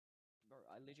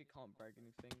legit can't brag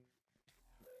anything.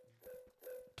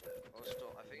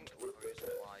 Also, I think one of the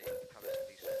reasons why Cabba's a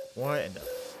decent. What in the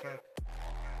fuck?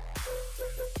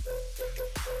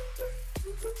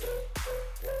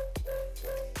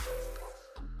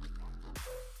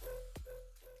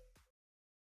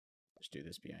 Let's do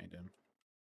this behind him.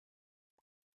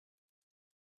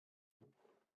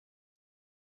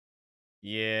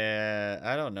 Yeah,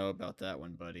 I don't know about that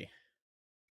one, buddy.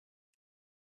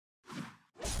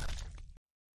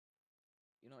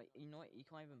 You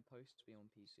can't even post me on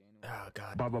PC anyway. Oh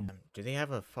god. Do they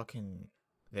have a fucking?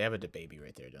 They have a baby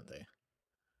right there, don't they?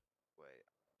 Wait,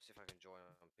 see if I can join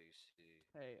on PC.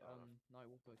 Hey,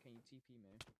 Nightwalker, can you TP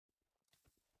me?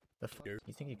 The fuck?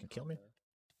 You think you can kill me?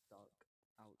 Duck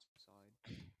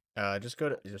outside.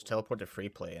 Just teleport to free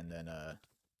play and then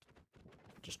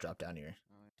just drop down here.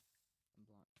 Alright, I'm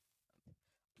black.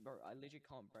 Bro, I legit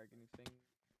can't brag anything.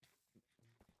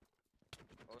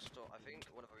 Also, I think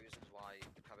one of the reasons why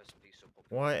Cabba's a so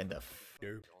popular. What in the f?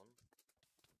 Usually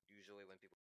when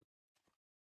people.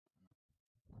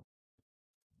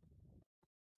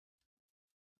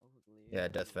 Yeah,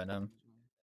 Death Venom.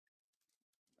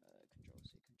 Control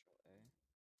C, Control A.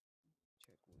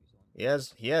 Check what he's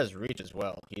on. He has reach as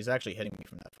well. He's actually hitting me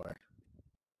from that far.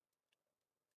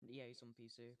 Yeah, he's on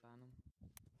PC. Ban him.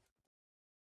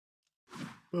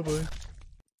 Bye bye.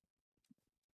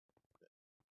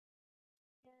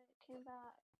 Yeah, it came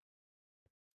back.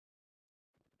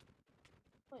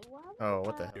 Wait, what happened? Oh,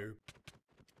 what the hell?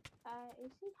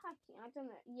 Is he hacking? I don't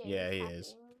know. Yeah, he's he hacking.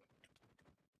 is.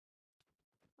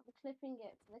 I'm clipping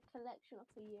it for the collection of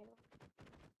the year.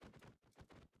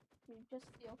 Just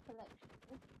your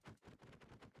collection.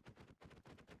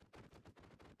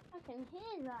 I can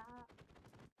hear that.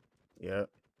 Yep.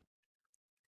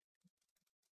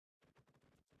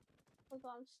 Oh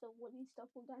god, I'm still Woody's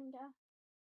doppelganger.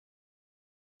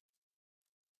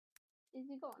 Is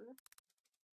he gone?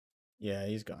 Yeah,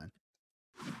 he's gone.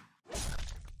 How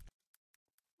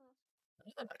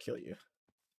did I not kill you?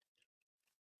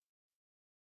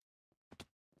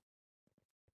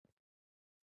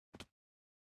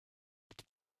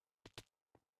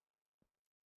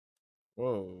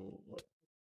 Whoa.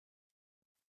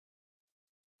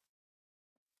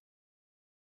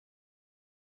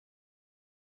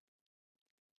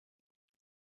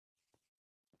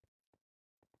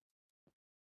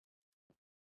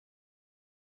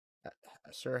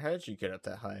 Sir, how did you get up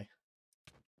that high?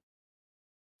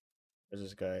 Where's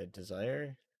this guy?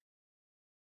 Desire?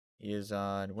 He is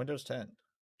on Windows 10.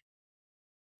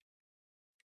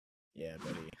 Yeah,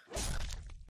 buddy.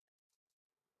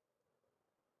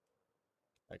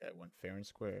 That guy went fair and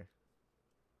square.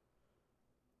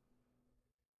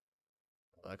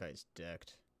 Oh, that guy's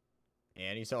decked.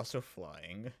 And he's also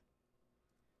flying.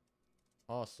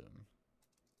 Awesome.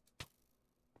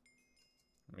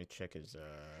 Let me check his, There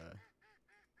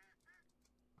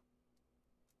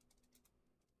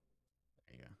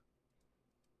you go.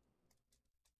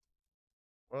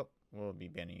 Well, we'll be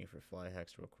banning you for fly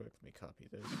hacks real quick. Let me copy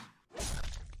this.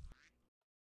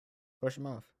 Push him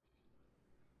off.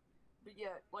 But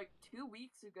yeah, like 2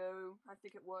 weeks ago, I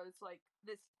think it was, like,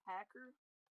 this hacker,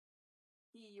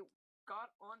 he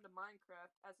got onto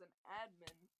Minecraft as an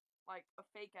admin, like a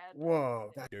fake admin.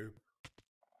 Whoa, that dude.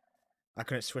 I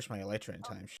couldn't switch my elytra in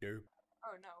time.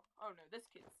 Oh no, this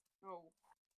kid's, oh.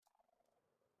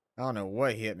 I don't know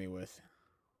what he hit me with.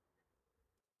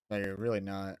 No, you're really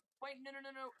not. Wait, no,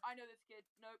 I know this kid.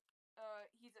 Nope.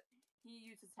 He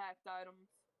uses hacked items.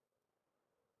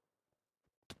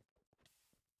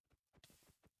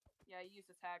 Yeah, he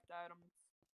uses hacked items.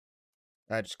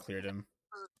 I just cleared him.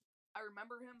 I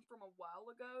remember him from a while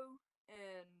ago,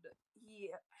 and he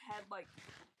had like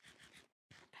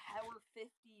power 50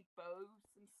 bows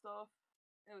and stuff.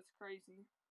 It was crazy.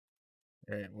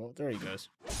 Alright, well, there he goes.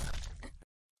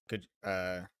 Good,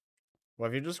 well,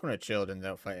 if you just want to chill, then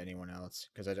don't fight anyone else,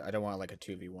 because I don't want, like, a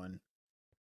 2v1.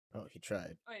 Oh, he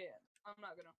tried. Oh yeah, I'm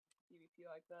not gonna PvP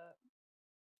like that.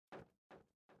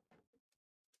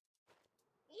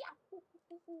 Yeah.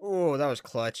 Oh, that was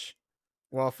clutch.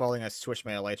 While falling, I switched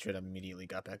my elytra and immediately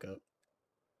got back up.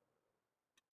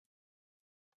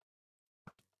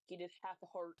 He did half a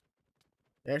heart.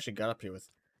 I actually got up here with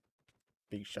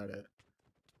big shot at.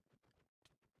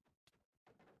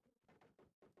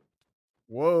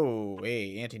 Whoa,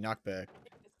 hey, anti-knockback.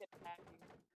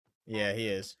 Yeah, he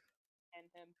is. And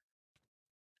him.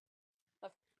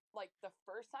 Like, the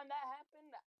first time that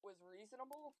happened was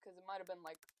reasonable, because it might have been,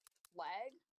 like,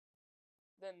 lag.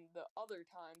 Then the other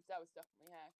times, that was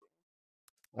definitely hacking.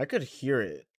 I could hear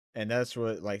it, and that's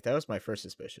what, like, that was my first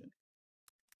suspicion.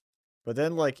 But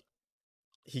then, like,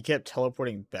 he kept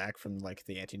teleporting back from like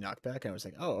the anti-knockback, and I was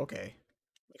like, oh, okay,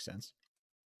 makes sense.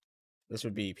 This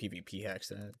would be PvP hacks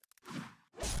that.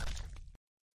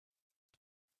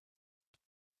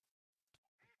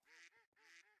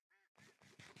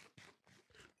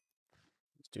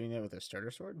 He's doing that with a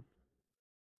starter sword?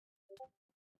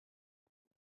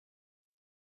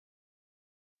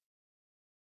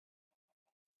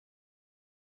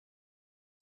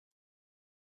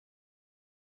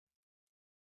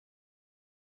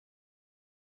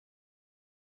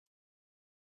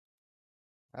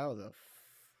 How the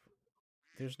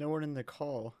There's no one in the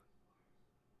call.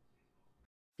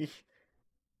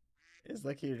 It's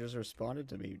like he just responded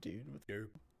to me, dude. With your...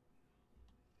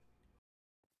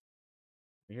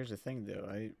 Here's the thing, though.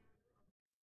 I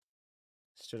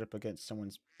stood up against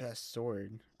someone's best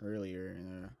sword earlier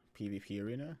in a PvP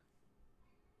arena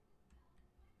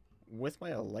with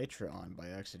my elytra on by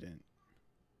accident.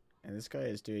 And this guy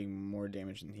is doing more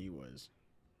damage than he was.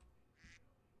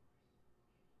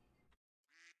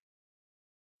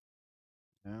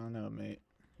 I don't know, mate.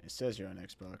 It says you're on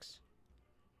Xbox.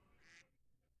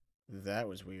 That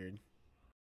was weird.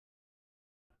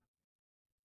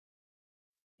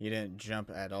 He didn't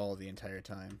jump at all the entire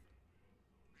time.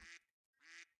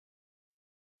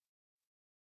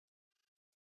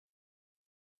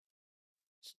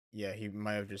 Yeah, he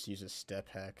might have just used a step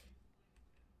hack.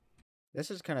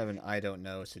 This is kind of an I don't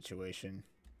know situation,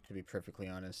 to be perfectly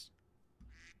honest.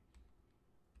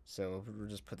 So we'll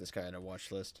just put this guy on a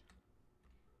watch list.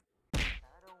 I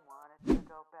don't want it to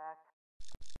go back.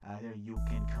 Either you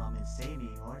can come and save me,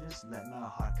 or just let my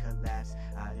heart collapse.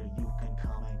 Either you can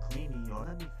come and clean me, or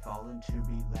let me fall into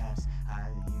relapse.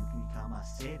 Either you can become my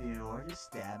savior, or just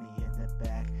stab me in the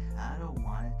back. I don't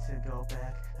want it to go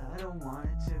back. I don't want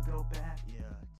it to go back. Yeah.